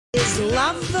Is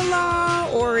love the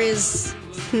law or is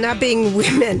snubbing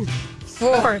women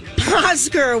for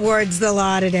Oscar awards the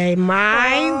law today?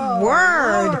 My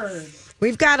word.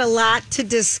 We've got a lot to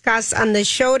discuss on the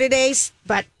show today,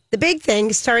 but the big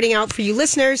thing, starting out for you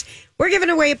listeners, we're giving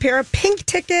away a pair of Pink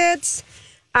tickets.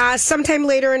 Sometime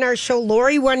later in our show,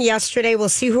 Lori won yesterday. We'll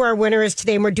see who our winner is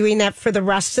today, and we're doing that for the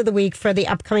rest of the week for the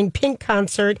upcoming Pink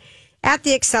concert at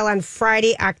the Excel on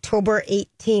Friday, October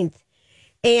 18th.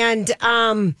 And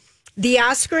the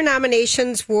Oscar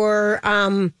nominations were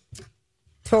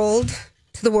told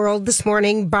to the world this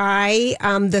morning by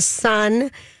the son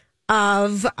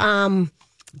of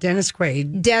Dennis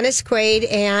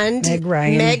Quaid. And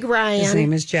Meg Ryan. His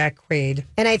name is Jack Quaid.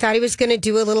 And I thought he was going to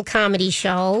do a little comedy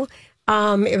show.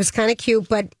 It was kind of cute,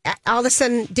 but all of a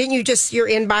sudden, didn't you your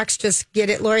inbox just get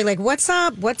it, Lori? Like, what's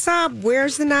up? What's up?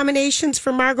 Where's the nominations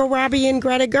for Margot, Robbie, and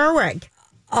Greta Gerwig?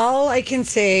 All I can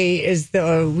say is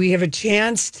that we have a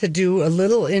chance to do a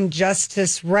little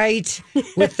injustice right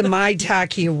with the My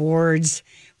Talkie Awards.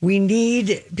 We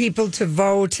need people to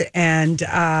vote, and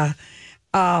the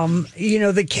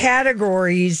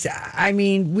categories. I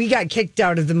mean, we got kicked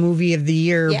out of the movie of the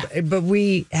year, but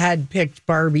we had picked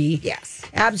Barbie. Yes,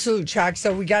 absolute shock.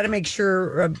 So we got to make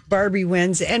sure Barbie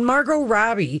wins, and Margot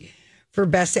Robbie for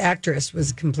Best Actress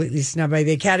was completely snubbed by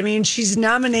the Academy, and she's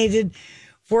nominated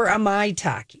for a My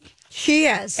Talkie. She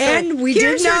is. And we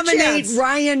did nominate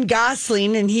Ryan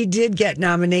Gosling, and he did get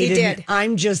nominated. He did.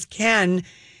 I'm Just Ken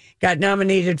got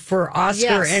nominated for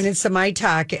Oscar, and it's a My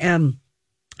Talk. And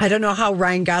I don't know how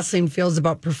Ryan Gosling feels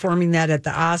about performing that at the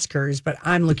Oscars, but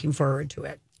I'm looking forward to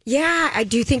it. Yeah, I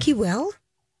do think he will.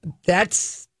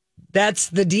 That's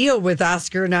the deal with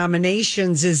Oscar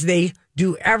nominations is they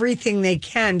do everything they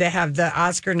can to have the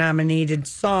Oscar-nominated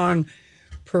song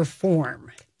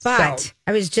perform. But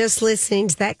I was just listening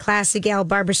to that classic gal,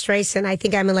 Barbra Streisand. I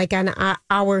think I'm on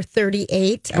hour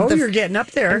 38. You're getting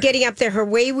up there. I'm getting up there. Her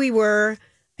Way We Were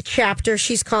chapter,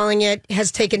 she's calling it,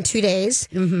 has taken 2 days.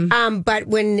 Mm-hmm. But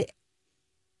when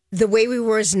The Way We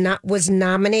Were was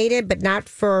nominated, but not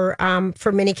for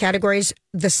many categories,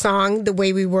 the song The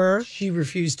Way We Were, she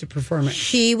refused to perform it.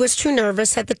 She was too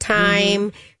nervous at the time.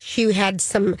 Mm-hmm. She had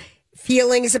some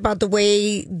feelings about the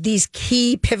way these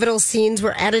key pivotal scenes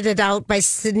were edited out by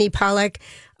Sidney Pollack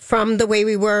from The Way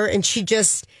We Were, and she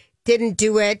just didn't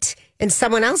do it, and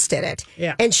someone else did it.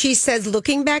 Yeah. And she says,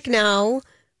 looking back now,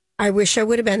 I wish I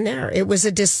would have been there. It was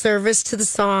a disservice to the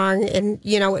song, and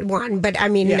it won. But I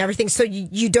mean, and everything. So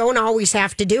you don't always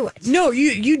have to do it. No,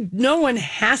 no one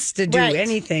has to do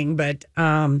anything. But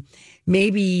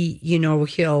maybe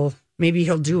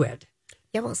he'll do it.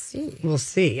 Yeah, we'll see. We'll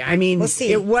see. I mean,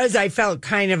 I felt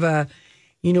kind of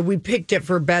we picked it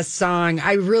for best song.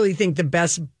 I really think the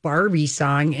best Barbie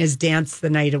song is Dance the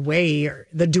Night Away, or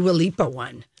the Dua Lipa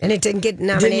one. And it didn't get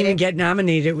nominated? Didn't even get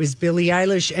nominated. It was Billie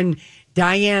Eilish. And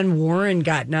Diane Warren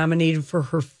got nominated for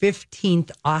her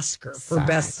 15th Oscar for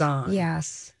best song.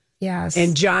 Yes.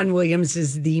 And John Williams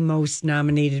is the most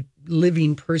nominated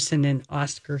living person in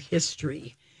Oscar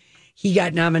history. He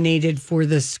got nominated for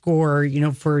the score,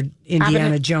 for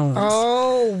Indiana Jones.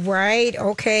 Oh, right.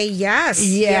 Okay. Yes.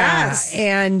 Yeah. Yes.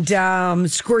 And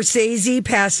Scorsese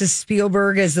passes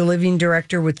Spielberg as the living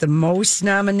director with the most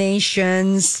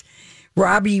nominations.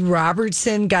 Robbie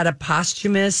Robertson got a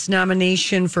posthumous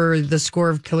nomination for the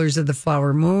score of Killers of the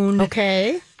Flower Moon.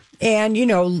 Okay. And,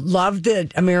 loved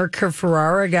that America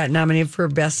Ferrera got nominated for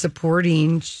Best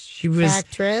Supporting. She was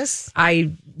actress.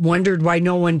 I wondered why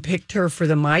no one picked her for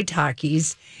the My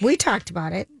Talkies. We talked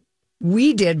about it.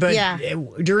 We did, but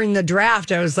during the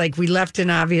draft, I was like, we left an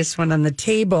obvious one on the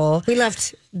table. We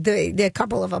left the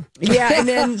couple of them. Yeah, and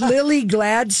then Lily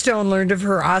Gladstone learned of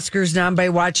her Oscars nom by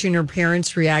watching her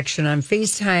parents' reaction on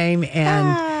FaceTime.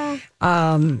 And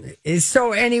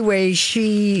so anyway,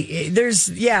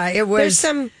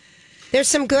 There's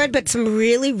some good, but some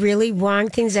really, really wrong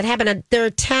things that happened. There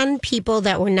are 10 people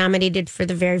that were nominated for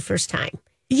the very first time.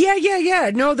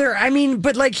 Yeah. No,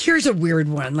 but here's a weird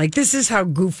one. This is how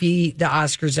goofy the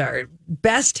Oscars are.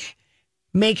 Best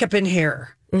makeup and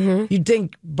hair. Mm-hmm. You'd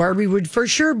think Barbie would for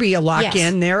sure be a lock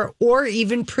in there, or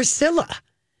even Priscilla.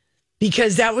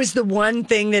 Because that was the one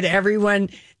thing that everyone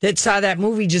that saw that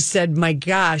movie just said, my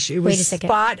gosh, it was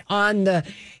spot on the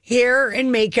hair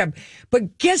and makeup.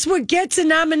 But guess what gets a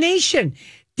nomination?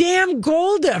 Damn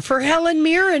Golda for Helen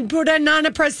Mirren put on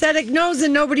a prosthetic nose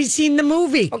and nobody's seen the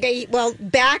movie. Okay, well,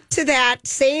 back to that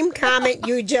same comment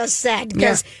you just said.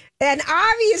 Because an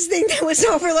obvious thing that was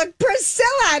overlooked,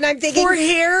 Priscilla. And I'm thinking... For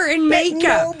hair and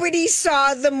makeup. Nobody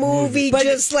saw the movie,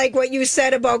 just like what you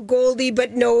said about Goldie,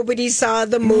 but nobody saw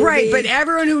the movie. Right, but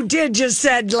everyone who did just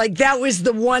said, like, that was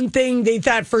the one thing they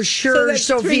thought for sure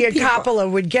Sofia Coppola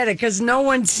would get it, because no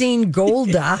one's seen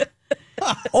Golda.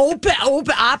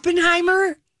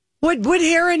 Oppenheimer? What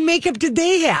hair and makeup did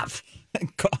they have?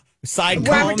 Side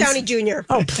Robert combs. Downey Jr.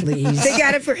 Oh, please. They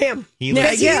got it for him.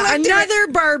 Another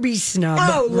Barbie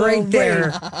snub right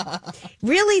there.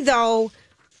 Really, though,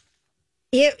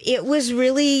 it was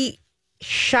really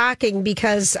shocking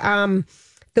because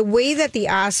the way that the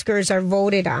Oscars are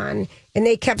voted on, and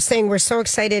they kept saying, we're so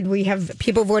excited. We have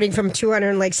people voting from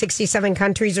 267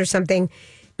 countries or something.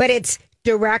 But it's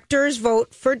directors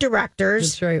vote for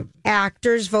directors. That's right.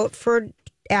 Actors vote for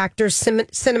actors,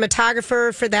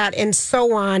 cinematographer for that, and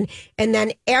so on. And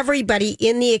then everybody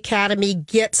in the Academy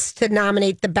gets to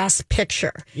nominate the best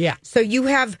picture. Yeah. So you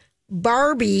have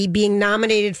Barbie being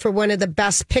nominated for one of the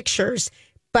best pictures,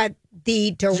 but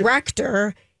the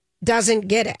director doesn't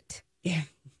get it. Yeah.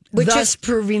 Which Thus is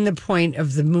proving the point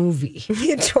of the movie.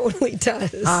 It totally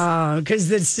does. Because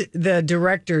the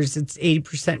directors, it's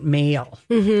 80% male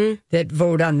that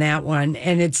vote on that one.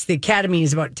 And it's the Academy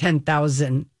is about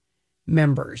 10,000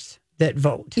 members that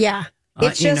vote. Yeah.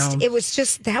 That was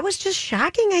just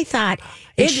shocking, I thought.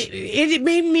 It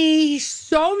made me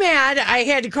so mad. I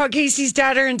had to call Casey's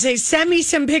daughter and say, send me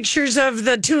some pictures of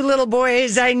the two little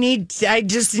boys. I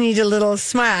just need a little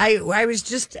smile.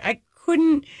 I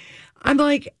couldn't. I'm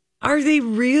like, are they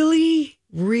really,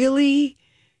 really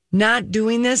not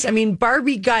doing this? I mean,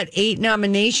 Barbie got 8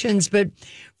 nominations, but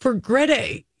for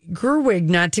Greta Gerwig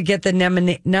not to get the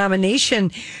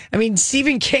nomination. I mean,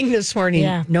 Stephen King this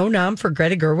morning, no nom for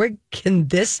Greta Gerwig. Can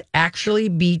this actually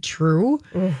be true?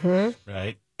 Mm-hmm.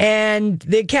 Right. And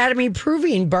the Academy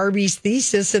proving Barbie's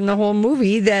thesis in the whole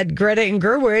movie that Greta and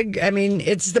Gerwig, I mean,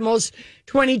 it's the most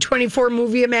 2024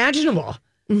 movie imaginable.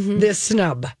 Mm-hmm. This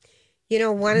snub. You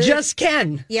know, one of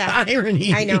Ken. Yeah.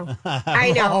 Irony. I know.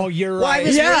 Oh, you're right. Well, I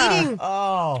was reading.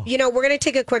 Oh. You know, we're going to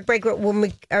take a quick break. When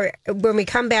we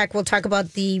come back, we'll talk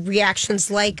about the reactions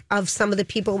of some of the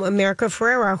people, America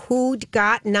Ferrera, who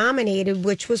got nominated,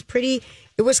 which was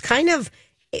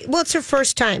it's her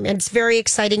first time, and it's very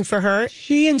exciting for her.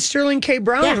 She and Sterling K.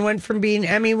 Brown went from being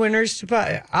Emmy winners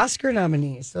to Oscar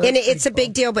nominees. So and it's a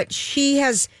big deal, but she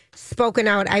has spoken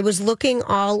out. I was looking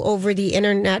all over the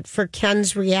internet for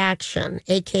Ken's reaction,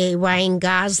 a.k.a. Ryan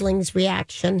Gosling's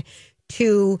reaction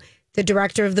to the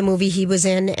director of the movie he was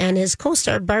in and his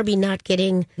co-star Barbie not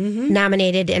getting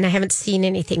nominated, and I haven't seen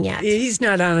anything yet. He's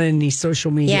not on any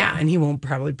social media, and he won't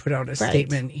probably put out a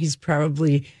statement. He's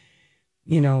probably,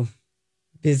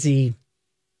 busy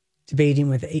debating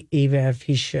with Ava if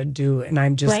he should do, and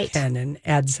I'm just Ken, and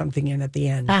add something in at the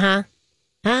end.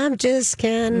 I'm just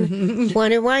Ken.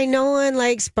 Wonder why no one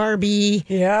likes Barbie.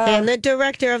 Yeah. And the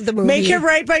director of the movie. Make it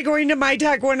right by going to My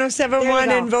Talk 1071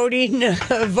 and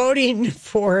voting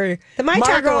for the My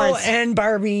Talk Margot Awards and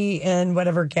Barbie and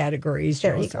whatever categories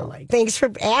you also like. Thanks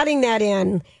for adding that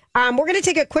in. We're going to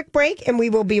take a quick break, and we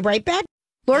will be right back.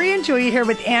 Lori and Julia here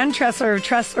with Ann Tressler of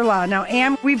Tressler Law. Now,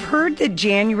 Ann, we've heard that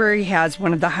January has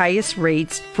one of the highest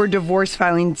rates for divorce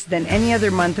filings than any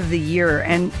other month of the year.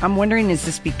 And I'm wondering, is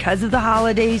this because of the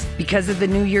holidays, because of the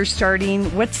new year starting?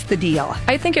 What's the deal?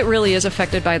 I think it really is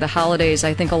affected by the holidays.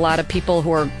 I think a lot of people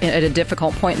who are at a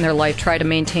difficult point in their life try to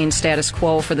maintain status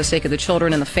quo for the sake of the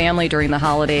children and the family during the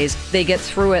holidays. They get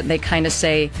through it and they kind of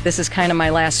say, this is kind of my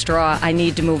last straw. I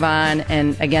need to move on.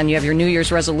 And again, you have your New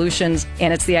Year's resolutions,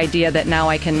 and it's the idea that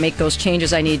now I can make those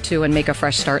changes I need to and make a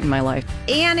fresh start in my life.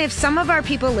 And if some of our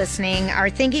people listening are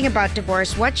thinking about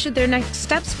divorce, what should their next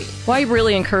steps be? Well, I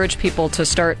really encourage people to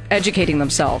start educating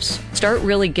themselves. Start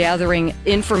really gathering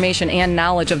information and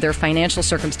knowledge of their financial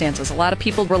circumstances. A lot of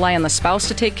people rely on the spouse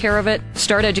to take care of it.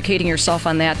 Start educating yourself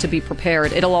on that to be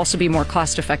prepared. It'll also be more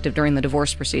cost effective during the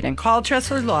divorce proceeding. Call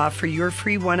Tressler Law for your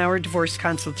free 1-hour divorce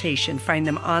consultation. Find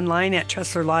them online at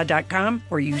TresslerLaw.com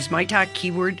or use my talk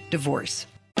keyword divorce.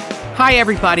 Hi,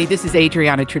 everybody. This is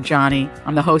Adriana Trajani.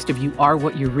 I'm the host of You Are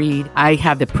What You Read. I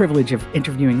have the privilege of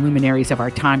interviewing luminaries of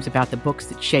our times about the books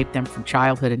that shaped them from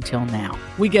childhood until now.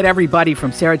 We get everybody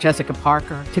from Sarah Jessica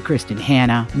Parker to Kristen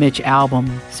Hanna, Mitch Albom,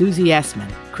 Susie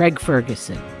Essman, Craig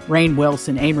Ferguson, Rainn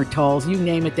Wilson, Amor Tolls, you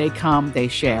name it, they come, they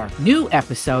share. New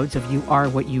episodes of You Are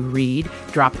What You Read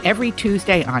drop every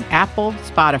Tuesday on Apple,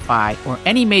 Spotify, or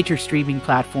any major streaming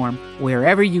platform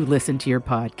wherever you listen to your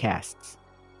podcasts.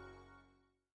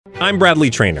 I'm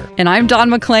Bradley Trainer. And I'm Don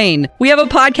McClain. We have a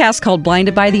podcast called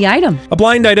Blinded by the Item. A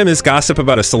blind item is gossip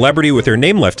about a celebrity with their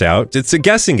name left out. It's a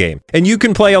guessing game, and you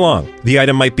can play along. The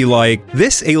item might be like,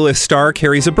 this A-list star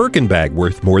carries a Birkin bag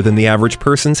worth more than the average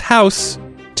person's house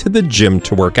to the gym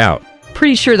to work out.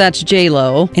 Pretty sure that's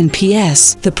J-Lo. And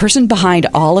P.S. the person behind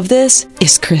all of this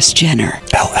is Kris Jenner,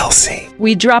 LLC.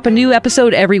 We drop a new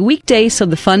episode every weekday so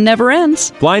the fun never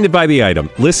ends. Blinded by the Item.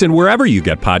 Listen wherever you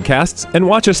get podcasts and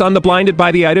watch us on the Blinded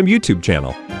by the Item YouTube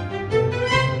channel.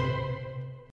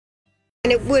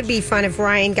 And it would be fun if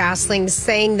Ryan Gosling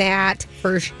sang that.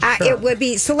 For sure. It would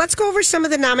be. So let's go over some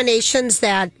of the nominations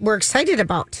that we're excited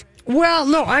about. Well,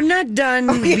 no, I'm not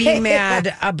done being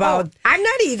mad about. I'm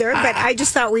not either, but I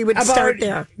just thought we would start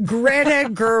there. Greta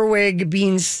Gerwig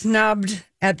being snubbed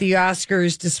at the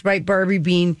Oscars, despite Barbie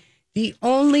being the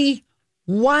only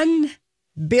 $1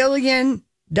 billion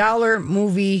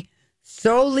movie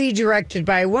solely directed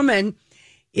by a woman,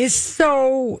 is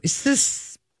so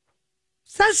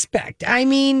suspect. I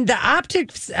mean, the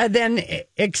optics then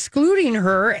excluding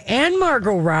her and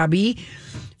Margot Robbie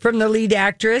from the lead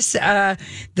actress,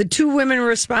 the two women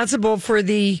responsible for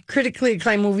the critically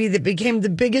acclaimed movie that became the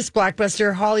biggest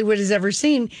blockbuster Hollywood has ever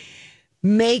seen,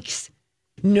 makes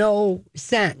no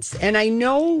sense. And I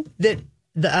know that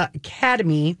the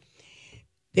Academy,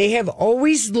 they have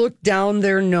always looked down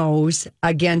their nose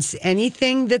against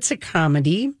anything that's a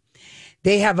comedy.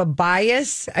 They have a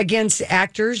bias against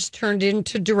actors turned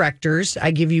into directors. I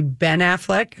give you Ben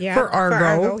Affleck for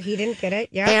Argo. He didn't get it.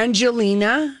 Yeah.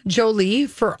 Angelina Jolie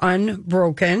for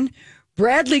Unbroken.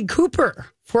 Bradley Cooper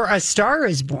for A Star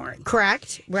Is Born.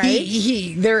 Correct. Right.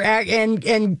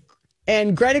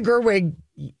 And Greta Gerwig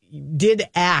did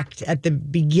act at the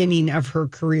beginning of her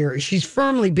career. She's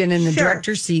firmly been in the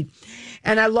director's seat.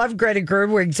 And I love Greta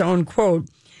Gerwig's own quote,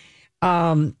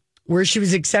 where she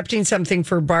was accepting something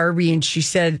for Barbie, and she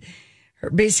said,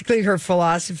 basically her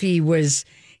philosophy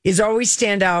is always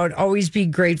stand out, always be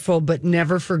grateful, but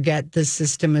never forget the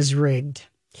system is rigged.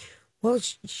 Well,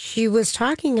 she was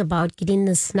talking about getting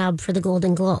the snub for the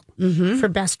Golden Globe for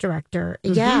Best Director.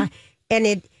 Mm-hmm. Yeah.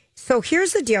 And so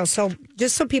here's the deal. So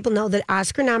just so people know, the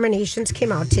Oscar nominations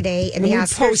came out today, and the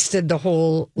Oscars posted the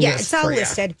whole list. Yeah, it's all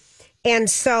listed. And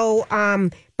so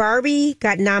Barbie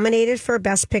got nominated for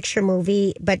Best Picture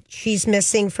Movie, but she's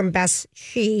missing from Best,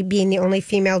 she being the only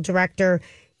female director.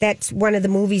 That's one of the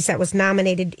movies that was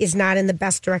nominated is not in the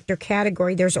Best Director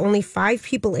category. There's only 5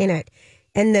 people in it.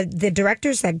 And the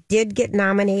directors that did get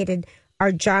nominated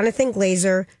are Jonathan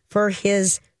Glazer for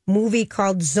his movie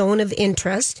called Zone of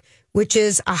Interest, which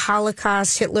is a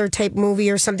Holocaust Hitler type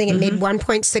movie or something. It made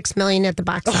 $1.6 million at the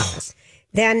box office.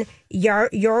 Then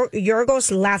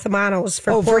Yorgos Lanthimos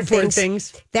for Poor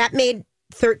Things. That made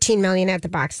 $13 million at the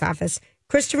box office.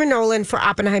 Christopher Nolan for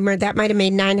Oppenheimer, that might have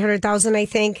made $900,000, I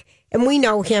think. And we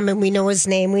know him and we know his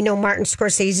name. We know Martin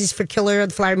Scorsese's for Killer of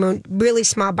the Flower Moon, really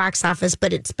small box office,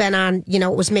 but it's been on,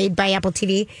 it was made by Apple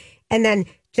TV. And then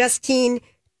Justin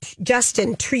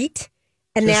Treat,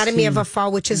 Anatomy of a Fall,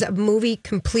 which is a movie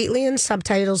completely in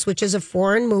subtitles, which is a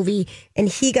foreign movie, and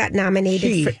he got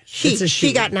nominated.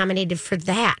 She got nominated for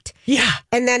that. Yeah,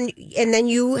 and then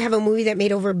you have a movie that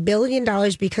made over $1 billion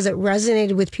because it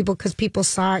resonated with people because people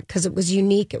saw it because it was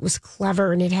unique, it was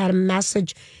clever, and it had a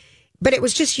message. But it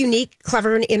was just unique,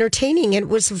 clever, and entertaining. And it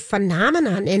was a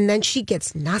phenomenon. And then she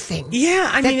gets nothing. Yeah,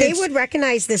 I mean, they would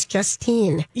recognize this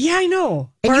Justine. Yeah, I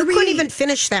know. And Barbie, you couldn't even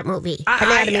finish that movie.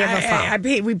 Anatomy of a Fall.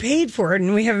 We paid for it,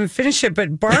 and we haven't finished it.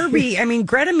 But Barbie, I mean,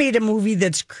 Greta made a movie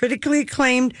that's critically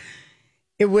acclaimed.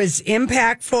 It was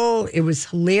impactful. It was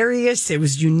hilarious. It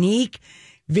was unique,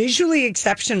 visually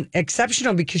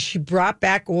exceptional because she brought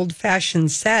back old-fashioned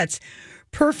sets.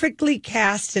 Perfectly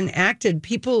cast and acted.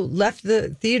 People left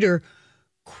the theater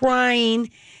crying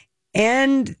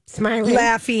and smiling,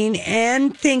 laughing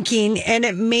and thinking, and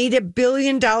it made $1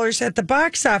 billion at the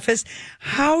box office.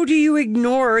 How do you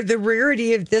ignore the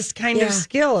rarity of this kind of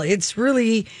skill? It's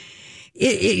really,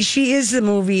 she is the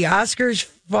movie. Oscars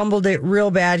fumbled it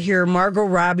real bad here. Margot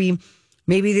Robbie,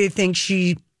 maybe they think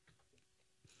she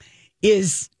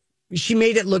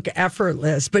made it look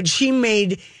effortless, but she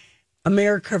made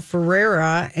America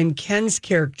Ferrera and Ken's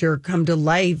character come to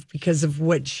life because of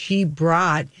what she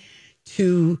brought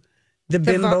to the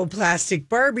bimbo plastic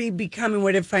Barbie becoming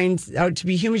what it finds out to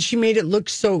be human. She made it look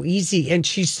so easy, and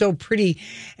she's so pretty.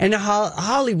 And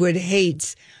Hollywood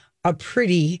hates a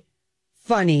pretty,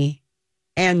 funny,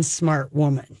 and smart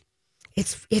woman.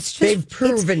 It's just they've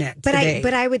proven it today.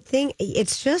 But I would think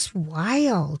it's just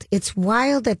wild. It's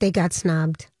wild that they got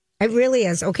snubbed. It really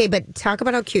is. Okay, but talk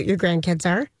about how cute your grandkids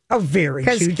are. Oh, very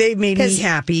cute. They made me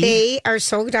happy. They are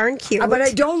so darn cute. But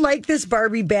I don't like this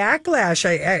Barbie backlash.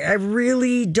 I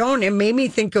really don't. It made me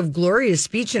think of Gloria's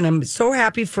speech, and I'm so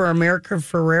happy for America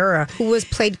Ferrera, who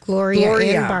played Gloria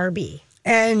in Barbie.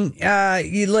 And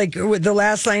you like with the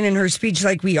last line in her speech,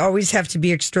 like, we always have to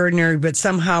be extraordinary, but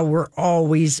somehow we're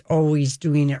always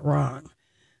doing it wrong.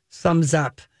 Sums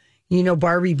up,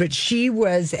 Barbie. But she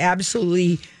was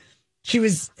absolutely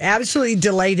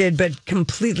delighted, but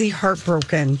completely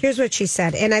heartbroken. Here's what she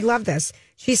said, and I love this.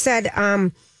 She said,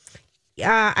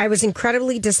 I was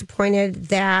incredibly disappointed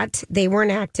that they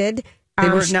weren't acted. They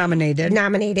weren't nominated.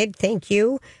 Nominated, thank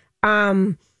you.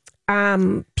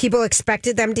 People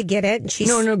expected them to get it.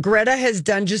 No, Greta has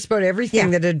done just about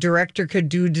everything that a director could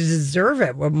do to deserve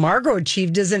it. What Margot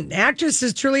achieved as an actress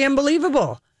is truly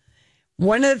unbelievable.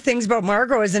 One of the things about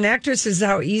Margot as an actress is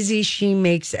how easy she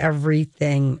makes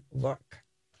everything look.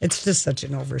 It's just such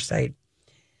an oversight.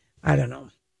 I don't know.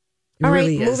 It All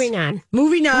really right, is.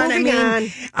 Moving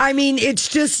on. I mean, it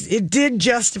did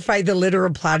justify the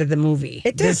literal plot of the movie.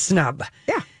 It did. The snub.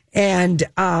 Yeah. And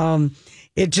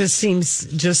it just seems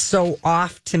just so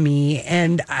off to me.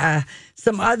 And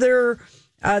some other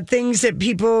things that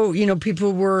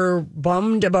people were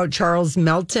bummed about: Charles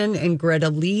Melton and Greta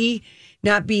Lee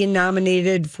not being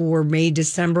nominated for May,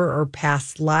 December, or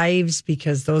Past Lives,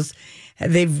 because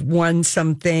they've won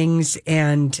some things,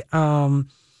 and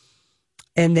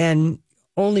then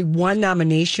only one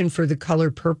nomination for The Color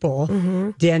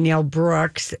Purple, Danielle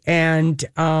Brooks, and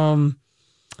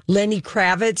Lenny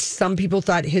Kravitz. Some people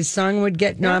thought his song would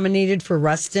get nominated for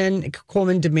Rustin.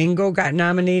 Coleman Domingo got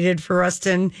nominated for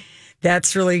Rustin.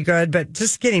 That's really good. But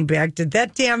just getting back, did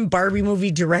that damn Barbie movie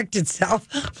direct itself?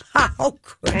 How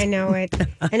could I know it.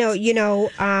 I know, Naya,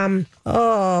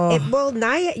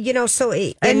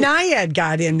 and Nayad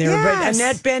got in there, but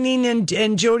Annette Bening and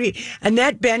Jodie.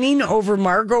 Annette Bening over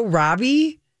Margot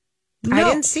Robbie? No. I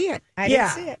didn't see it. Didn't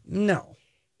see it. No.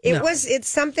 It's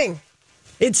something.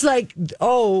 It's like,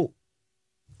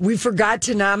 we forgot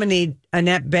to nominate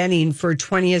Annette Bening for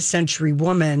 20th Century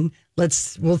Woman.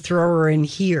 We'll throw her in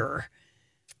here.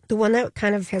 The one that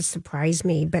kind of has surprised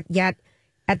me, but yet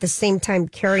at the same time,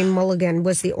 Carey Mulligan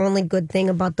was the only good thing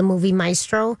about the movie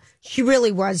Maestro. She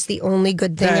really was the only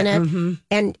good thing in it.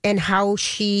 Mm-hmm. And how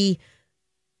she...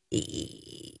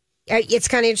 It's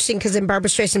kind of interesting because in Barbra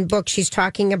Streisand's book, she's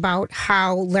talking about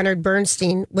how Leonard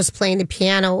Bernstein was playing the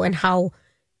piano and how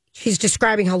she's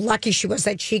describing how lucky she was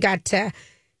that she got to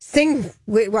sing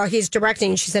while he's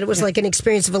directing. She said it was like an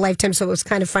experience of a lifetime, so it was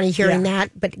kind of funny hearing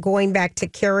that. But going back to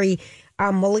Carey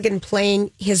Mulligan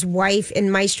playing his wife in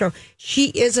Maestro, she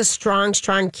is a strong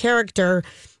character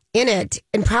in it,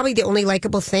 and probably the only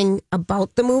likable thing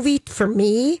about the movie for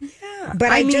me. Yeah.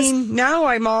 But I mean, now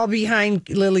I'm all behind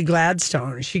Lily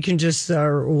Gladstone. She can just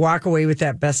walk away with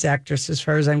that Best Actress as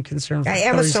far as I'm concerned.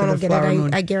 Emma Stone will get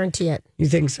it. I guarantee it. You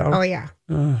think so? Oh, yeah.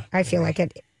 I feel like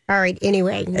it. All right.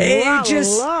 Anyway.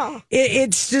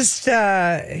 It's just,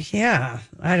 I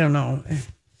don't know.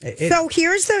 So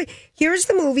here's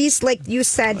the movies. Like you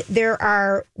said, there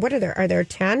are, what are there? Are there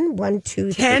 10? 1,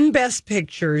 2, 3. 10 Best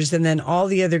Pictures, and then all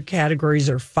the other categories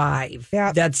are 5.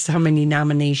 Yeah. That's how many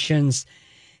nominations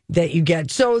that you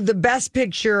get. So the Best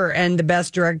Picture and the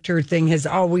Best Director thing has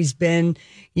always been,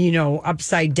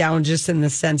 upside down, just in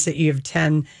the sense that you have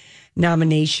 10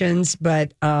 nominations.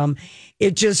 But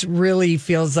it just really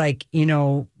feels like,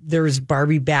 there's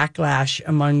Barbie backlash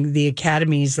among the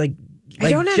academies, like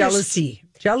jealousy.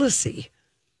 Jealousy.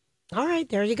 All right,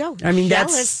 there you go. I mean,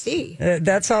 jealousy.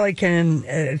 That's all I can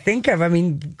think of. I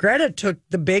mean, Greta took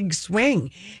the big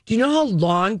swing. Do you know how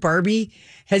long Barbie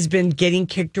has been getting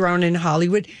kicked around in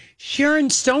Hollywood? Sharon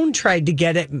Stone tried to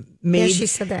get it made she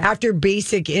said that. after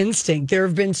Basic Instinct. There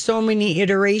have been so many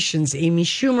iterations. Amy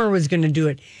Schumer was going to do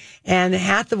it. And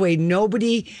Hathaway,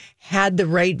 nobody had the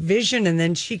right vision. And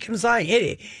then she comes on.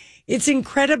 It's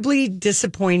incredibly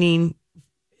disappointing.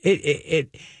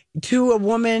 To a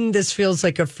woman, this feels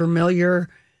like a familiar,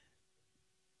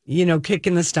 kick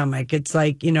in the stomach. It's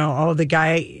like, the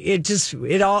guy,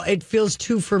 it feels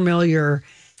too familiar.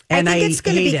 And I think it's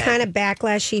going to be kind of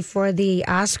backlashy for the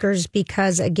Oscars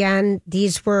because, again,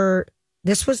 this was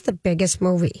the biggest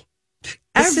movie.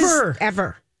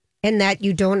 Ever. And that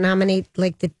you don't nominate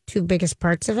like the 2 biggest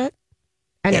parts of it.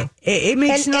 I know. It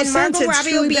makes no sense. Margot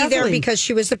Robbie will be there because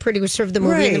she was the producer of the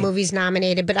movie and the movie's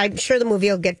nominated, but I'm sure the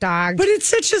movie will get dogged. But it's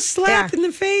such a slap in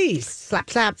the face. Slap.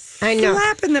 I know.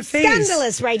 Slap in the face.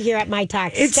 Scandalous right here at My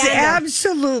Talk. It's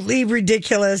absolutely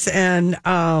ridiculous. And,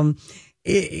 to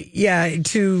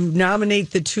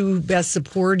nominate the 2 Best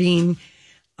Supporting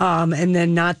and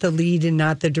then not the lead and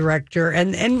not the director.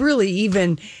 And really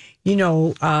even,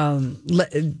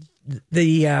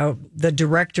 the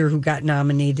director who got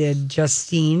nominated,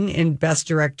 Justine, in Best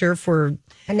Director for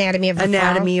Anatomy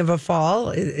of a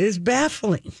Fall is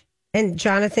baffling. And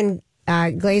Jonathan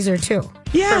Glazer too.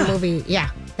 Yeah. For a movie.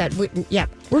 Yeah.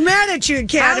 We're mad at you,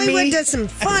 Academy. Hollywood does some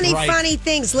funny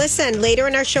things. Listen, later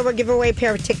in our show, we're giving away a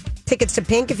pair of tickets to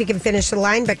Pink if you can finish the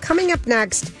line. But coming up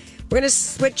next, we're going to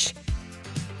switch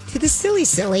to the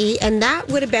silly, and that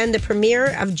would have been the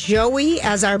premiere of Joey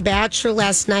as our Bachelor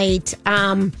last night.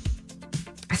 I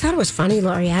thought it was funny,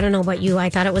 Lori. I don't know about you. I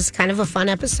thought it was kind of a fun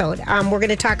episode. We're going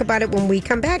to talk about it when we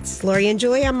come back. It's Lori and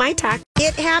Julie on My Talk.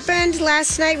 It happened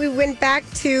last night. We went back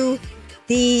to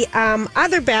the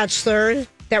other Bachelor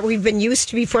that we've been used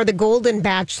to before the Golden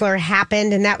Bachelor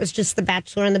happened, and that was just The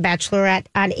Bachelor and the Bachelorette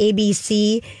on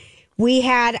ABC. We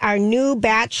had our new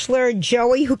Bachelor,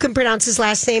 Joey, who can pronounce his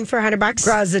last name for $100.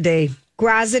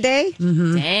 Grazade.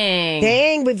 Mm-hmm.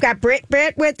 Dang. We've got Britt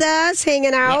with us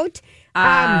hanging out.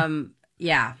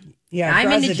 Yeah.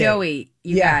 I'm into Joey,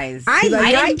 you guys. I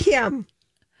like him.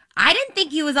 I didn't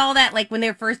think he was all that. Like, when they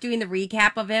were first doing the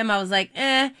recap of him, I was like,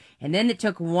 eh. And then it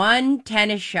took one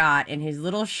tennis shot in his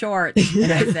little shorts,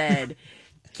 and I said,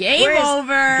 Game over.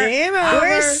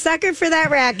 We're a sucker for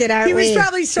that racket, aren't we? He was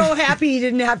probably so happy he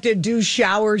didn't have to do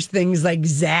showers things like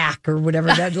Zach or whatever.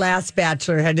 That last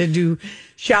Bachelor had to do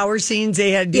shower scenes.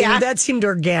 They had, that seemed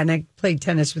organic. Play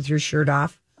tennis with your shirt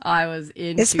off. I was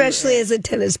into Especially as a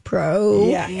tennis pro.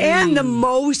 Yeah. And the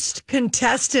most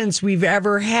contestants we've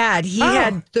ever had. He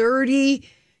had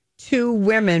 32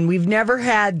 women. We've never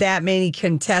had that many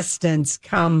contestants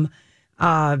come, get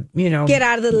out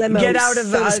of the limos. Get out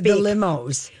of the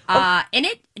limos. And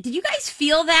did you guys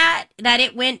feel that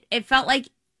it felt like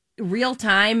real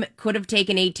time could have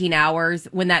taken 18 hours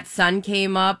when that sun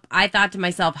came up? I thought to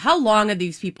myself, how long have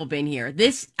these people been here?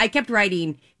 I kept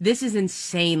writing, this is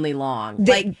insanely long.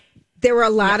 There were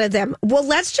a lot of them. Well,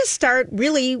 let's just start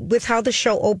really with how the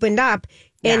show opened up.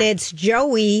 Yeah. And it's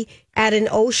Joey at an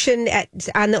ocean,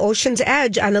 on the ocean's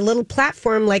edge, on a little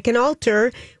platform like an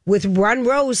altar, with Ron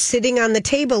Rose sitting on the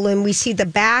table, and we see the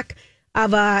back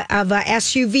of a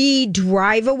SUV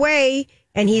drive away,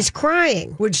 and he's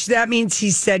crying. Which that means he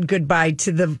said goodbye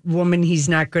to the woman he's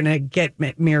not going to get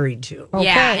married to. Okay.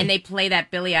 Yeah, and they play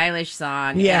that Billie Eilish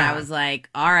song. Yeah. And I was like,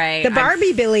 all right. The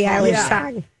Barbie Billie Eilish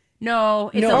song. No,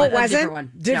 it's a different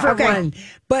one. Different one.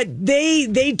 But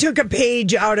they took a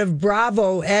page out of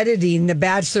Bravo editing, the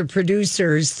Bachelor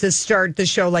producers, to start the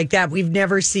show like that. We've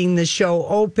never seen the show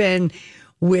open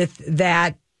with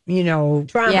that,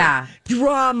 drama.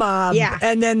 Yeah.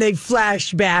 And then they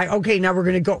flash back. Okay, now we're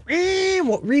going to go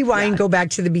rewind, go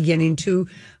back to the beginning 3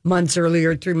 months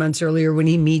earlier when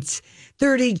he meets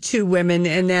 32 women.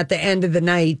 And at the end of the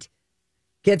night,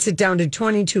 gets it down to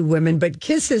 22 women, but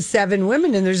kisses 7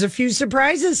 women, and there's a few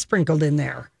surprises sprinkled in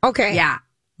there. Okay. Yeah.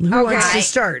 Who wants to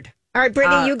start? All right,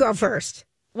 Brittany, you go first.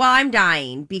 Well, I'm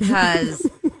dying because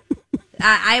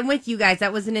I'm with you guys.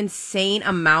 That was an insane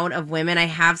amount of women. I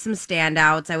have some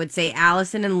standouts. I would say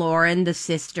Allison and Lauren, the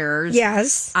sisters.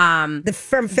 Yes.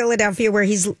 From Philadelphia, where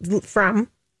he's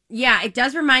from. Yeah, it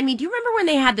does remind me. Do you remember when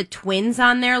they had the twins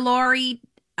on there, Lori?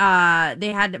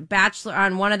 They had Bachelor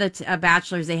on one of the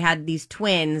Bachelors. They had these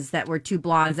twins that were 2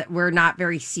 blondes that were not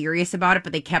very serious about it,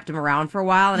 but they kept them around for a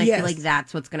while. And I feel like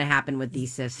that's what's going to happen with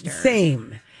these sisters.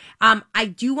 Same. I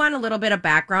do want a little bit of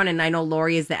background, and I know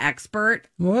Lori is the expert.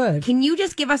 What? Can you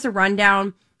just give us a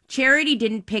rundown? Charity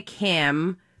didn't pick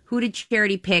him. Who did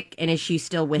Charity pick, and is she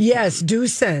still with him? Yes,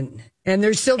 Doosan. And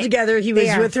they're still together. He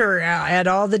was with her at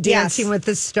all the Dancing with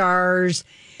the Stars.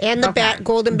 And the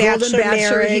Golden Bachelor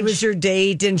marriage. He was her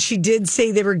date, and she did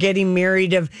say they were getting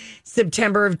married of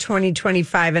September of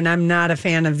 2025, and I'm not a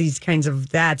fan of these kinds of,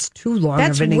 that's too long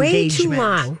of an engagement. That's way too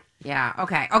long. Yeah,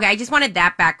 okay. I just wanted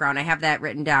that background. I have that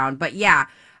written down. But yeah,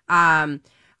 I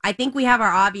think we have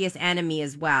our obvious enemy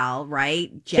as well,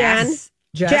 right? Jess,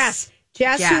 who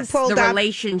pulled the up.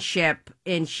 relationship,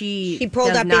 and she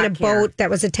pulled up in a care. boat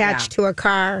that was attached to a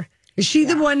car. Is she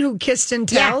the one who kissed and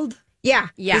told? Yeah.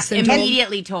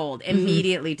 Immediately told.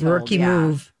 Rookie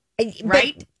move.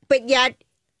 Right? But yet,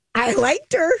 I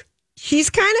liked her. She's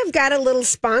kind of got a little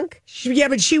spunk.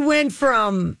 But she went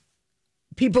from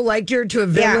people liked her to a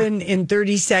villain in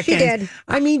 30 seconds. She did.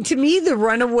 I mean, to me, the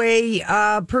runaway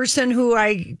person who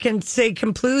I can say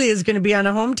completely is going to be on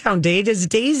a hometown date is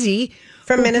Daisy.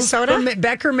 From Minnesota? From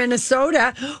Becker,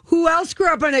 Minnesota. Who else grew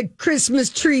up on a Christmas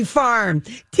tree farm?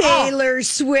 Taylor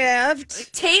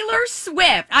Swift. Taylor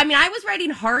Swift. I mean, I was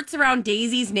writing hearts around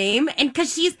Daisy's name, and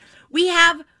because we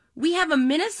have a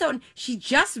Minnesotan. She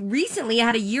just recently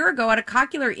had a year ago at a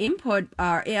Cochlear Input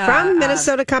from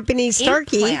Minnesota company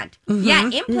Starkey. Implant. Mm-hmm. Yeah,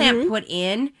 Implant put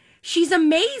in She's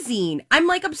amazing. I'm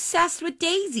like obsessed with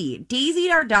Daisy.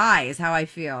 Daisy or die is how I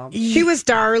feel. She was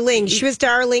darling.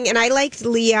 And I liked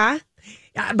Leah.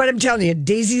 But I'm telling you,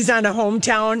 Daisy's on a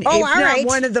hometown. Oh, if all not right.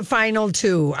 one of the final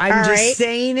two. I'm All just right.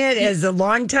 saying it as a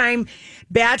longtime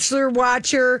Bachelor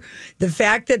watcher. The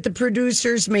fact that the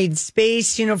producers made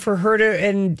space, for her to,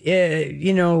 and,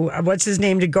 what's his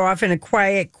name, to go off in a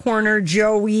quiet corner,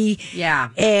 Joey.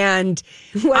 Yeah. And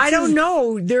I don't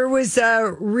know. There was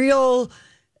a real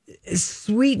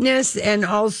sweetness, and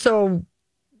also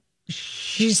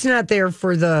she's not there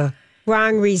for the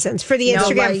wrong reasons, for the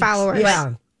Instagram followers.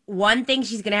 Yeah. One thing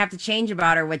she's going to have to change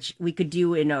about her, which we could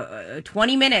do in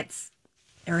 20 minutes,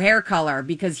 her hair color,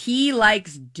 because he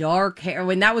likes dark hair.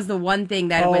 When that was the one thing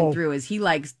that went through, is he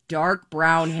likes dark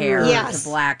brown hair to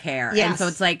black hair. Yes. And so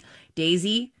it's like,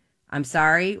 Daisy, I'm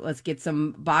sorry, let's get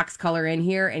some box color in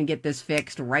here and get this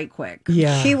fixed right quick.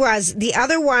 Yeah. She was. The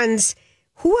other ones,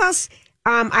 who else?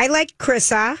 I like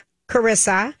Carissa.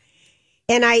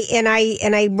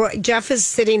 And Jeff is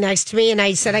sitting next to me, and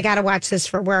I said, I got to watch this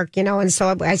for work, and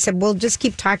so I said, we'll just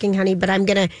keep talking, honey, but I'm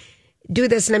going to do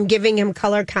this, and I'm giving him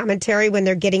color commentary when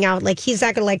they're getting out. Like, he's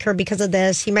not going to like her because of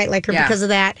this. He might like her because of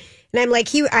that. And I'm like,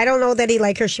 I don't know that he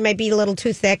like her. She might be a little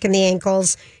too thick in the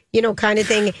ankles, kind of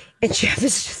thing. And Jeff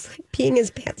is just like peeing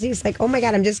his pants. He's like, oh my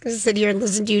God, I'm just going to sit here and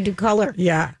listen to you do color.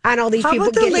 Yeah. On all these How people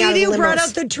about the getting out of lady the who brought limos.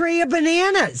 out the tray of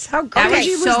bananas? How That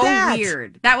crazy was was so that?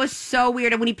 weird. That was so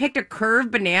weird. And when he picked a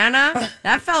curved banana,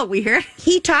 that felt weird.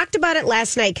 He talked about it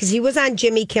last night because he was on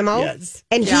Jimmy Kimmel. Yes.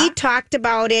 And he talked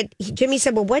about it. Jimmy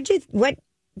said, well, what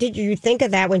did you think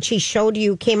of that when she showed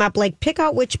you, came up, like, pick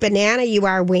out which banana you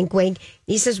are, wink, wink.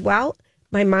 He says, well,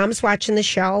 my mom's watching the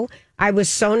show. I was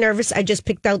so nervous. I just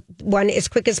picked out one as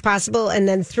quick as possible and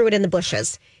then threw it in the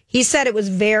bushes. He said it was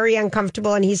very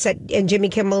uncomfortable. And he said, and Jimmy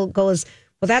Kimmel goes,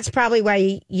 well, that's probably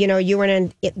why, you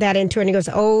weren't that into it. And he goes,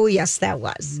 oh, yes, that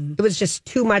was. It was just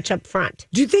too much up front.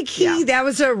 Do you think that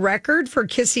was a record for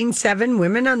kissing 7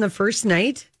 women on the first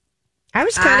night? I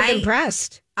was kind of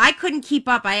impressed. I couldn't keep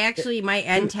up. My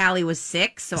end tally was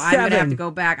 6, so I'm going to have to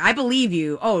go back. I believe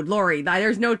you. Oh, Lori,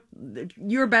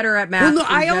 you're better at math. Well, no,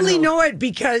 I only know it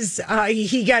because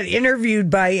he got interviewed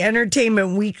by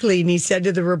Entertainment Weekly, and he said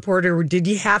to the reporter, did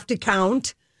you have to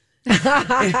count?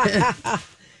 And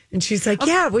she's like,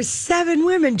 yeah, it was 7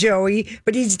 women, Joey,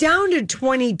 but he's down to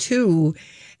 22.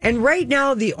 And right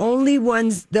now, the only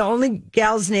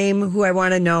gal's name who I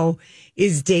want to know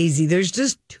is Daisy. There's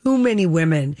just too many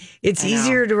women. It's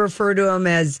easier to refer to them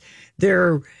as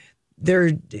their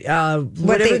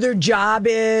whatever their job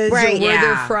is, right? Or where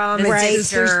they're from. Right. It's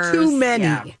just, there's too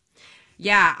many.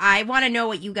 Yeah, I want to know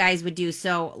what you guys would do.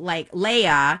 So, like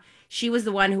Leia, she was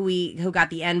the one who got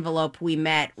the envelope we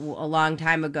met a long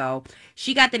time ago.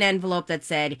 She got an envelope that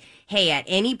said, hey, at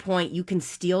any point you can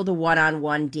steal the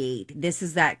one-on-one date. This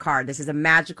is that card. This is a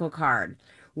magical card.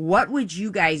 What would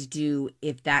you guys do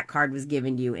if that card was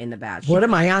given to you in The Bachelor? What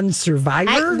am I on,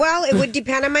 Survivor? Well, it would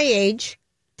depend on my age.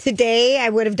 Today, I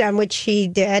would have done what she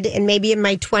did, and maybe in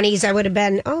my 20s, I would have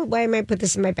been, oh, why am I put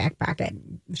this in my back pocket?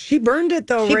 She burned it,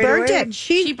 though, She right burned away. it.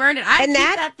 She burned it. I'd keep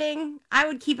that thing. I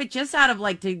would keep it just out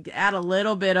of, to add a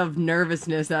little bit of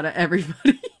nervousness out of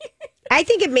everybody. I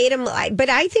think it made him, but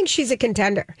I think she's a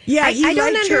contender. Yeah, I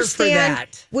don't liked her for understand.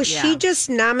 that. Was she just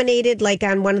nominated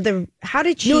on one of the? How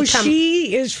did she? No, come?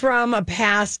 she is from a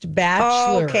past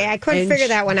Bachelor. Oh, okay, I couldn't figure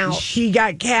that one out. She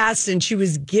got cast, and she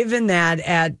was given that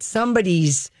at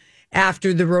somebody's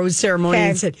after the rose ceremony,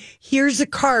 and said, "Here's a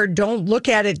card. Don't look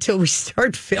at it till we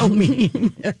start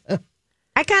filming."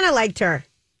 I kind of liked her.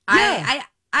 Yeah.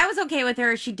 I was okay with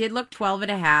her. She did look 12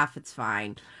 and a half. It's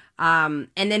fine. And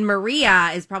then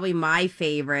Maria is probably my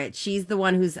favorite. She's the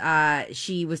one who's,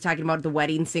 she was talking about The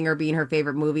Wedding Singer being her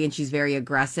favorite movie, and she's very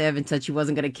aggressive and said she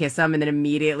wasn't going to kiss him, and then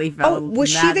immediately fell. Oh, was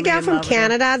she the guy from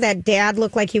Canada that dad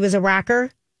looked like he was a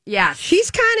rocker? Yeah.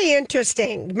 She's kind of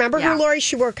interesting. Remember her, Lori?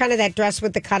 She wore kind of that dress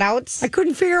with the cutouts. I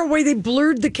couldn't figure out why they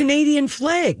blurred the Canadian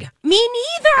flag. Me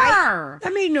neither.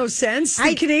 That made no sense.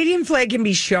 The Canadian flag can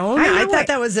be shown. I thought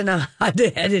that was an odd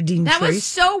editing That choice. was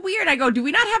so weird. I go, do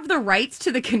we not have the rights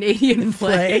to the Canadian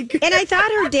flag? And I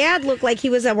thought her dad looked like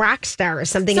he was a rock star or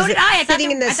something. So did I. I thought we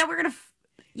were going to.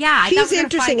 Yeah, she's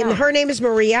interesting, and her name is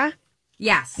Maria.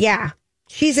 Yes. Yeah,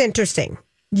 she's interesting.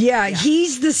 Yeah,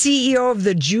 he's the CEO of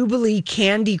the Jubilee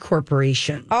Candy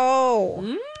Corporation.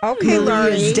 Oh, okay,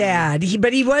 Maria's Lori. dad.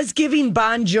 But he was giving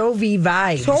Bon Jovi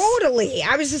vibes. Totally.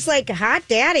 I was just like, hot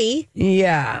daddy.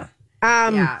 Yeah.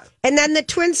 And then the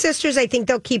twin sisters, I think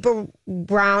they'll keep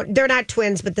around. They're not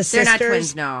twins, but the sisters. They're not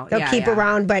twins, no. They'll keep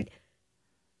around, but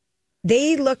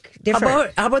they look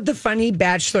different. How about the funny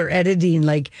Bachelor editing?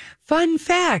 Like, fun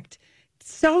fact,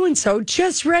 so-and-so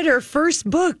just read her first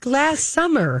book last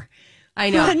summer. I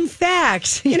know. Fun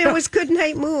fact. And it was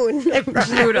Goodnight Moon.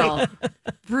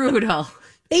 Brutal.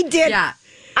 They did. Yeah.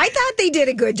 I thought they did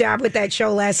a good job with that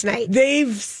show last night. They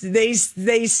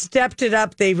stepped it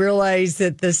up. They realized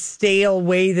that the stale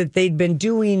way that they'd been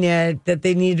doing it, that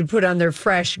they needed to put on their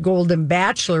fresh Golden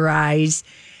Bachelor eyes.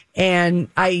 And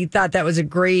I thought that was a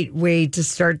great way to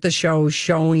start the show,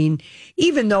 showing,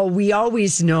 even though we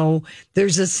always know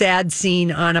there's a sad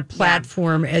scene on a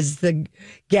platform as the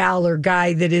gal or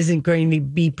guy that isn't going to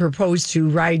be proposed to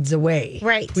rides away.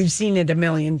 Right. We've seen it a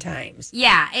million times.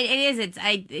 Yeah, it is.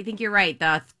 I think you're right.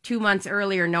 The 2 months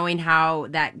earlier, knowing how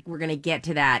that we're going to get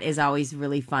to that is always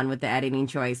really fun with the editing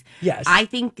choice. Yes. I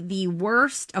think the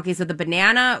worst, okay, so the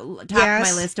banana, top of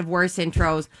my list of worst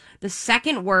intros. The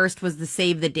second worst was the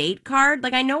save the date card.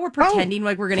 Like, I know we're pretending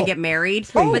like we're going to get married,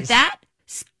 but that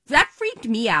freaked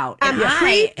me out. And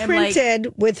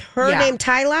pre-printed with her name,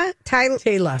 Tayla,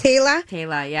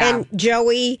 yeah. And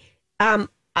Joey,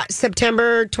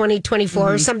 September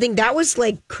 2024 or something. That was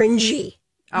like cringy.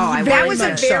 Oh, that was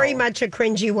very much a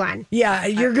cringy one. Yeah,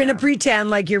 you're going to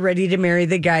pretend like you're ready to marry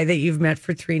the guy that you've met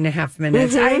for 3.5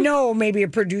 minutes. I know maybe a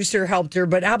producer helped her,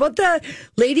 but how about the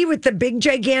lady with the big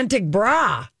gigantic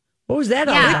bra? What was that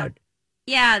all about?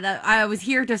 Yeah, I was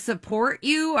here to support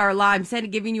you, or I'm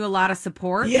giving you a lot of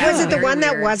support. Yeah. Was it the one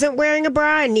that wasn't wearing a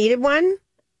bra and needed one?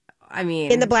 I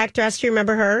mean, in the black dress, do you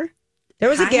remember her? There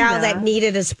was a gal that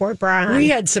needed a sport bra on. We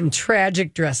had some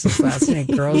tragic dresses last night,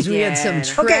 girls. We had some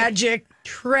tragic,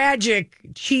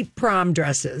 cheap prom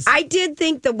dresses. I did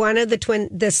think one of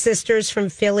the sisters from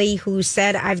Philly who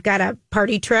said, I've got a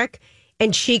party trick,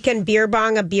 and she can beer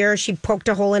bong a beer. She poked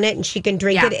a hole in it, and she can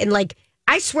drink it. And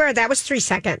I swear that was 3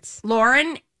 seconds.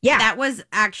 Lauren, that was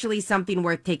actually something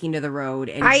worth taking to the road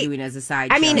and doing as a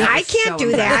side. I mean, I can't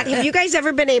do that. Have you guys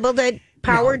ever been able to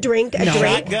drink a drink?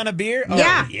 Shotgun a beer? Oh,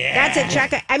 yeah, that's a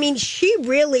check. I mean, he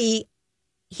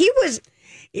was.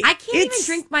 I can't even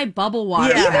drink my bubble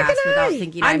water without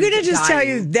thinking I'm going to just tell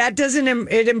you, that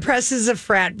it impresses a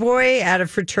frat boy at a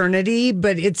fraternity,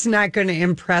 but it's not going to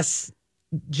impress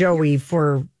Joey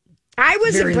for I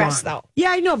was impressed, though. Yeah,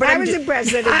 I know, but I was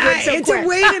impressed that it went so it's quick. a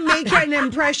way to make an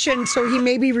impression so he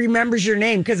maybe remembers your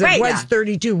name, because it was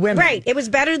 32 women. Right. It was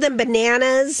better than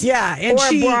bananas. Yeah. And or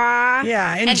a bra.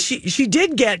 Yeah. And she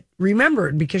did get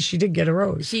remembered because she did get a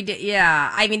rose. She did. Yeah.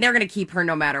 I mean, they're going to keep her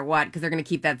no matter what, because they're going to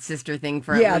keep that sister thing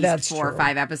for at least 4 or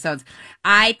 5 episodes.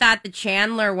 I thought the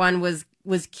Chandler one was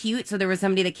cute. So there was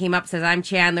somebody that came up, says, I'm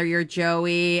Chandler, you're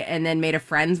Joey, and then made a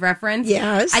Friends reference.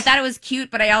 Yes. I thought it was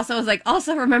cute, but I also was like,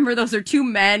 also remember those are 2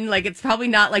 men. Like, it's probably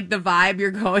not like the vibe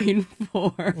you're going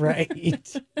for. Right.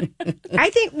 I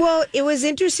think, it was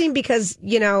interesting because,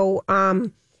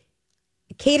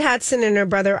 Kate Hudson and her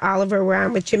brother Oliver were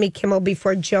on with Jimmy Kimmel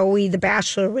before Joey the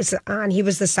Bachelor was on. He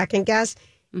was the second guest.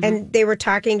 Mm-hmm. And they were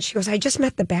talking. She goes, I just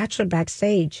met the Bachelor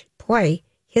backstage. Boy,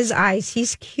 his eyes,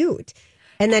 he's cute.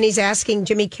 And then he's asking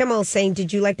Jimmy Kimmel, saying,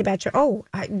 did you like The Bachelor? Oh,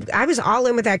 I was all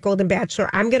in with that Golden Bachelor.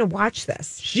 I'm going to watch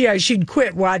this. Yeah, she'd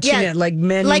quit watching it like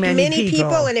many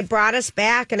people. And it brought us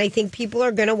back. And I think people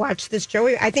are going to watch this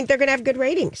Joey. I think they're going to have good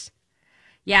ratings.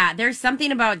 Yeah, there's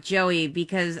something about Joey,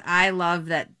 because I love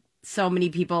that so many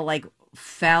people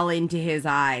fell into his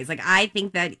eyes. Like, I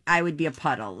think that I would be a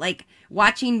puddle. Like,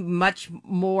 watching much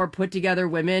more put together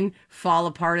women fall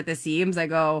apart at the seams, I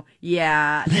go,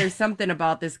 yeah, there's something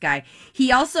about this guy.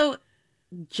 He also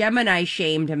Gemini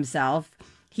shamed himself.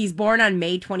 He's born on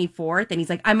May 24th, and he's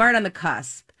like, I'm right on the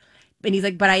cusp. And he's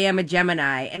like, but I am a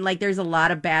Gemini. And there's a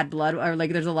lot of bad blood, or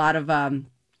there's a lot of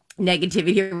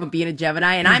negativity about being a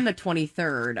Gemini. And I'm the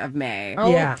 23rd of May.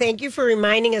 Oh, yeah. Thank you for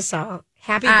reminding us all.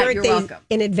 Happy birthday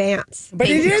in advance. But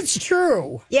it is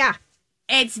true. Yeah.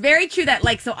 It's very true that,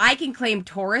 so I can claim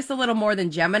Taurus a little more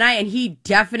than Gemini, and he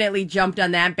definitely jumped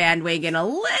on that bandwagon a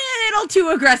little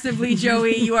too aggressively,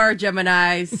 Joey. You are a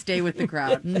Gemini. Stay with the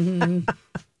crowd. Mm-hmm.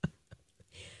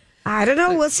 I don't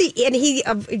know. We'll see. And he,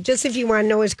 just if you want to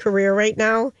know his career right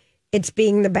now, it's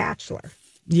being the Bachelor.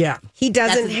 Yeah. He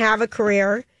doesn't have a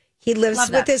career. He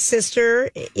lives with his sister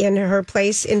in her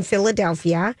place in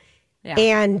Philadelphia. Yeah.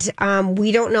 And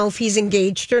we don't know if he's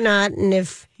engaged or not, and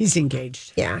if he's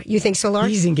engaged. Yeah, you think so, Laura?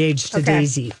 He's engaged to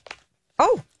Daisy.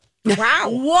 Oh,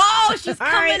 wow! Whoa, she's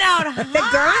coming out hot. The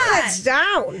gauntlet's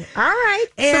down. All right,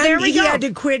 and so there we go. He had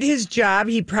to quit his job.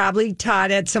 He probably taught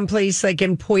at some place like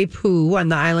in Poipu on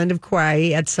the island of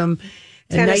Kauai at a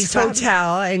nice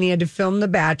hotel, and he had to film The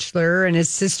Bachelor. And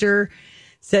his sister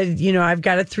said, I've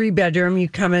got a 3-bedroom. You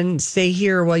come and stay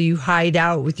here while you hide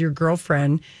out with your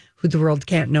girlfriend, who the world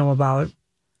can't know about,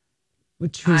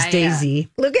 who's Daisy.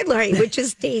 Look at Lori, which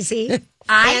is Daisy.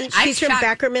 And she's from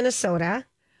Becker, Minnesota.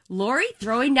 Lori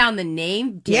throwing down the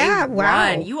name day Yeah,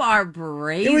 wow. one. You are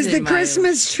brave. It was the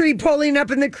Christmas tree pulling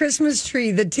up in the Christmas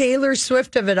tree, the Taylor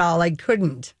Swift of it all. I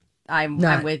couldn't. I'm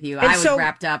with you. And I was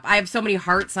wrapped up. I have so many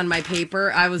hearts on my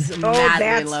paper. I was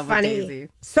madly in love with Daisy.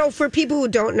 So for people who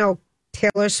don't know,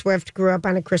 Taylor Swift grew up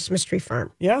on a Christmas tree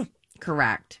farm. Yeah.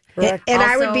 Correct. And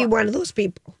I would be one of those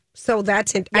people. So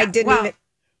that's it. I didn't even...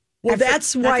 Well,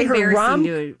 that's why her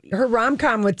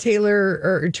rom-com with Taylor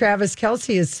or Travis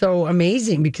Kelce is so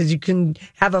amazing, because you can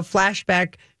have a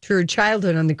flashback to her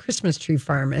childhood on the Christmas tree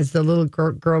farm as the little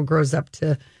girl grows up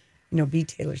to, be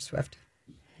Taylor Swift.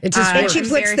 It just and she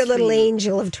puts the little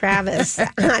angel of Travis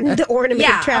on the ornament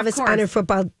of Travis on her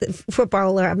football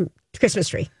Christmas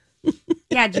tree.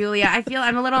 Yeah, Julia, I feel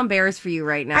I'm a little embarrassed for you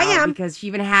right now. I am, because she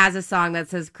even has a song that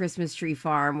says Christmas Tree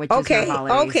Farm, which is her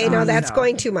holiday song, no, that's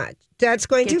going too much. That's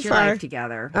going too far. Get your life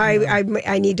together.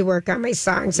 I need to work on my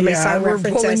songs and my song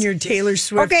references. We're pulling your Taylor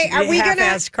Swift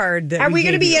half-ass card. Are we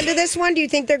going to be into this one? Do you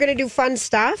think they're going to do fun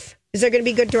stuff? Is there going to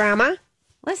be good drama?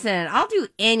 Listen, I'll do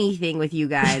anything with you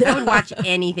guys. I would watch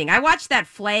anything. I watched that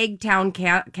Flag Town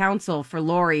Council for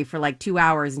Lori for like 2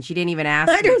 hours, and she didn't even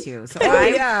ask me to. So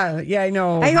I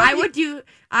know. I would do.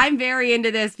 I'm very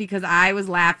into this because I was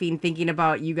laughing thinking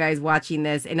about you guys watching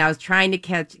this, and I was trying to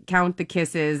count the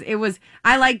kisses.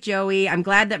 I like Joey. I'm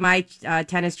glad that my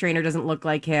tennis trainer doesn't look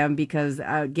like him, because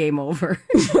game over.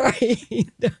 Right.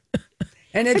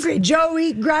 And it's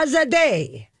Joey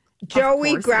Grazadeh.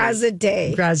 Joey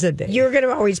Grazadeh. You're going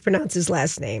to always pronounce his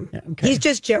last name. Okay. He's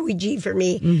just Joey G for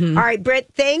me. Mm-hmm. All right, Britt,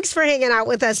 thanks for hanging out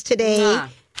with us today.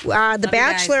 The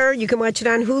Bachelor, you can watch it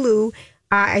on Hulu.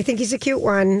 I think he's a cute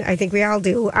one. I think we all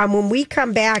do. When we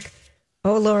come back,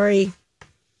 Lori,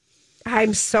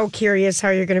 I'm so curious how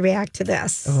you're going to react to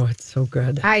this. Oh, it's so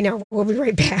good. I know. We'll be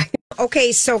right back.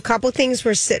 Okay, so a couple things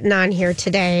we're sitting on here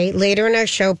today. Later in our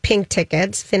show, pink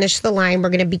tickets. Finish the line. We're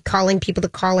going to be calling people to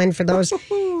call in for those.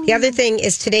 The other thing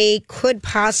is today could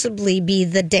possibly be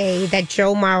the day that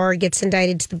Joe Mauer gets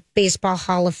indicted to the Baseball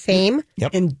Hall of Fame.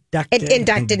 Yep.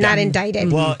 Inducted, not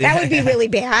indicted. Well, that would be really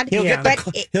bad. He'll get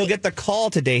the call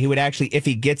today. He would actually, if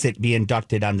he gets it, be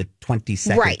inducted on the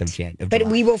 22nd of January. But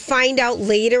we will find out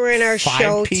later in our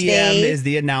show 5 p.m. is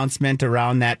the announcement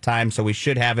around that time, so we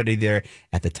should have it either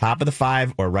at the top of the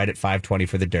 5 or right at 5:20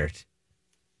 for the dirt.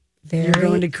 You're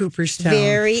going to Cooperstown.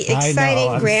 Very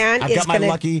exciting. Grant I've got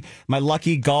my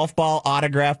lucky golf ball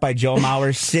autographed by Joe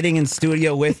Mauer sitting in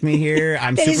studio with me here.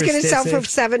 I'm that he's going to sell for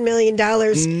 $7 million.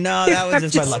 No, that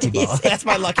was just my lucky ball. That's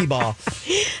my lucky ball.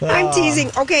 I'm teasing.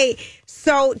 Okay,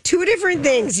 so two different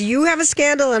things. You have a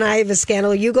scandal and I have a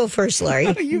scandal. You go first, Lori.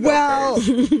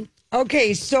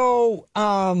 Okay, so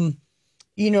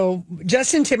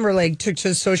Justin Timberlake took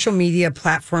to social media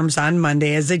platforms on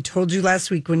Monday. As I told you last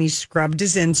week, when he scrubbed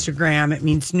his Instagram, it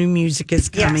means new music is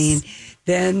coming. Yes.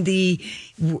 Then the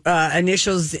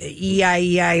initials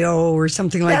EIEIO or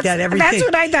something like that. Everything. That's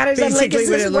what I thought.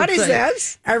 What is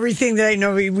this? Everything that I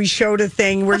know, we showed a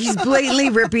thing where he's blatantly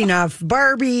ripping off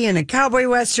Barbie and a cowboy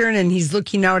western, and he's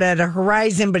looking out at a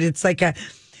horizon, but it's like a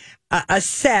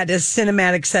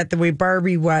cinematic set, the way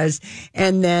Barbie was.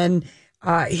 And then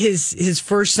his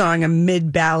first song, a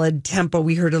mid-ballad tempo,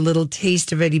 we heard a little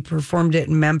taste of it. He performed it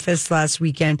in Memphis last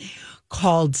weekend,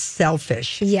 called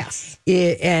Selfish. Yes.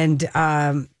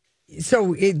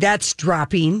 So that's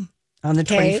dropping on the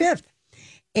 25th.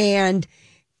 And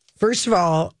first of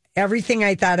all, everything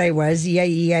I thought I was,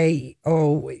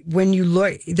 EIEIO, when you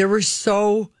look, there was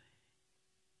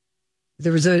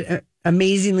an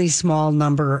amazingly small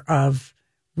number of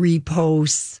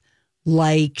reposts,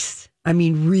 likes. I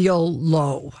mean, real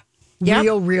low. Yep.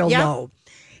 Real low.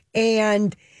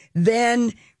 And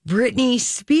then Britney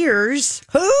Spears.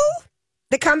 Who?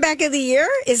 The comeback of the year?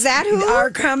 Is that who?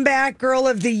 Our comeback girl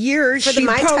of the year. For the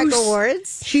My Tech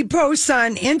Awards. She posts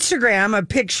on Instagram a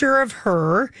picture of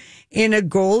her in a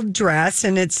gold dress,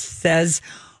 and it says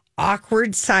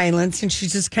awkward silence, and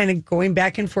she's just kind of going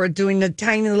back and forth doing a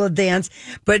tiny little dance,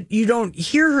 but you don't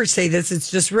hear her say this.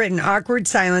 It's just written, awkward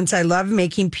silence. I love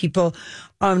making people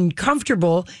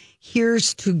uncomfortable.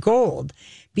 Here's to gold.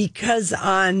 Because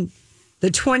on the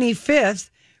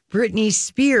 25th, Britney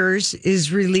Spears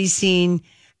is releasing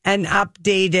an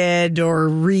updated or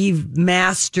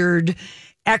remastered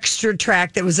extra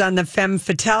track that was on the Femme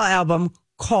Fatale album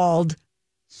called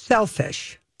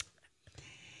Selfish.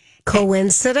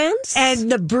 Coincidence?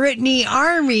 And the Britney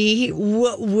Army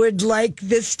would like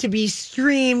this to be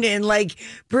streamed and like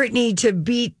Britney to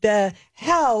beat the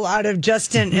hell out of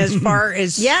Justin as far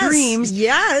as streams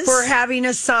for having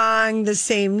a song the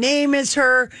same name as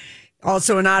her.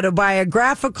 Also an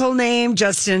autobiographical name.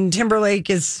 Justin Timberlake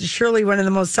is surely one of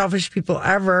the most selfish people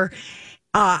ever.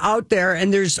 out there,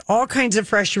 and there's all kinds of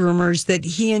fresh rumors that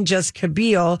he and Jessica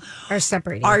Biel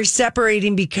Are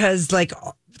separating because like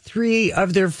 3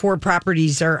 of their 4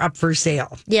 properties are up for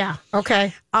sale. Yeah.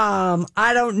 Okay.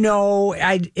 I don't know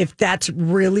if that's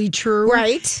really true.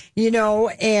 Right.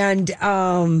 And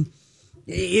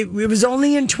it was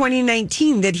only in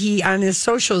 2019 that he, on his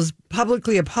socials,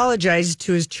 publicly apologized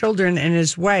to his children and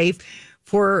his wife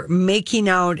for making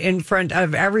out in front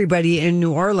of everybody in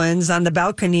New Orleans on the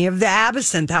balcony of the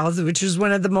Absinthe House, which is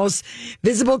one of the most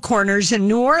visible corners in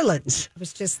New Orleans. I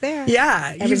was just there.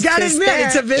 Yeah, you've got to admit,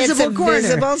 it's a visible corner. It's a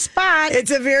visible spot.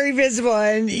 It's a very visible,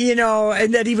 and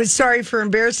and that he was sorry for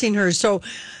embarrassing her. So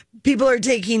people are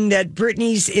taking that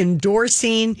Britney's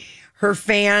endorsing her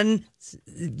fan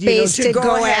base to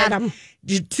go at him.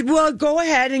 Well, go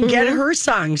ahead and get her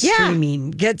song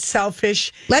streaming. Get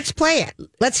Selfish. Let's play it.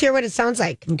 Let's hear what it sounds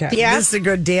like. Okay. Yeah. This is a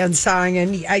good dance song.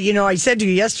 And, I said to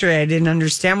you yesterday, I didn't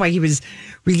understand why he was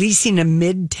releasing a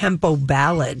mid-tempo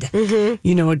ballad.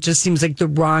 It just seems like the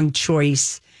wrong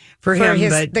choice for him.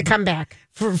 The comeback.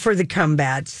 For the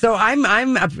comeback. So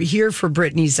I'm up here for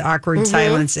Britney's awkward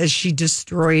silence as she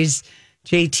destroys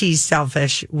JT's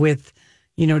Selfish with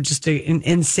just an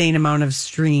insane amount of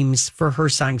streams for her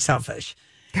song Selfish.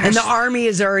 Gosh. And the army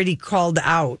is already called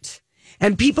out.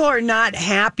 And people are not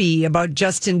happy about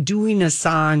Justin doing a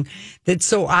song that's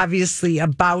so obviously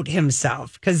about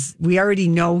himself because we already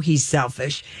know he's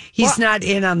selfish. He's not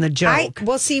in on the joke.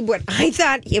 See, what I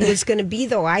thought it was going to be,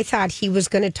 though, I thought he was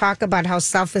going to talk about how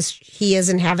selfish he is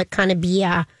and have it kind of be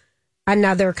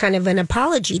another kind of an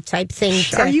apology type thing.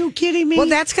 Are you kidding me? Well,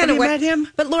 that's kind of what. Met him?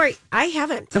 But Lori, I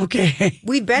haven't. Okay.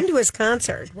 We've been to his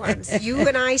concert once. You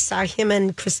and I saw him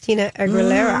and Christina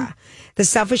Aguilera, the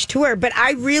Selfish tour. But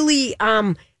I really,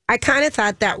 I kind of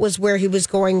thought that was where he was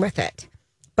going with it.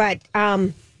 But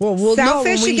we'll selfish know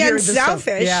when we against hear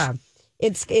selfish. Yeah.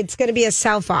 It's going to be a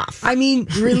self-off. I mean,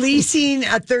 releasing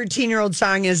a 13-year-old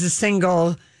song as a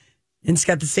single. And it's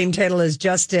got the same title as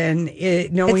Justin,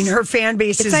 knowing her fan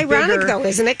base is bigger. It's ironic, though,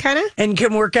 isn't it, kind of? And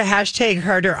can work a hashtag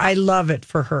harder. I love it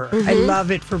for her. I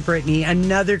love it for Britney.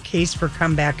 Another case for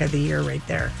comeback of the year right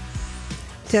there.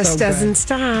 Just doesn't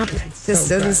stop. Just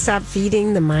doesn't stop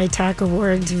feeding the My Talk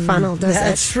Awards funnel, does it?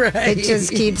 That's right. It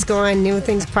just keeps going. New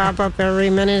things pop up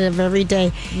every minute of every day.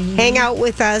 Hang out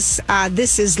with us.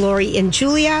 This is Lori and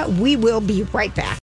Julia. We will be right back.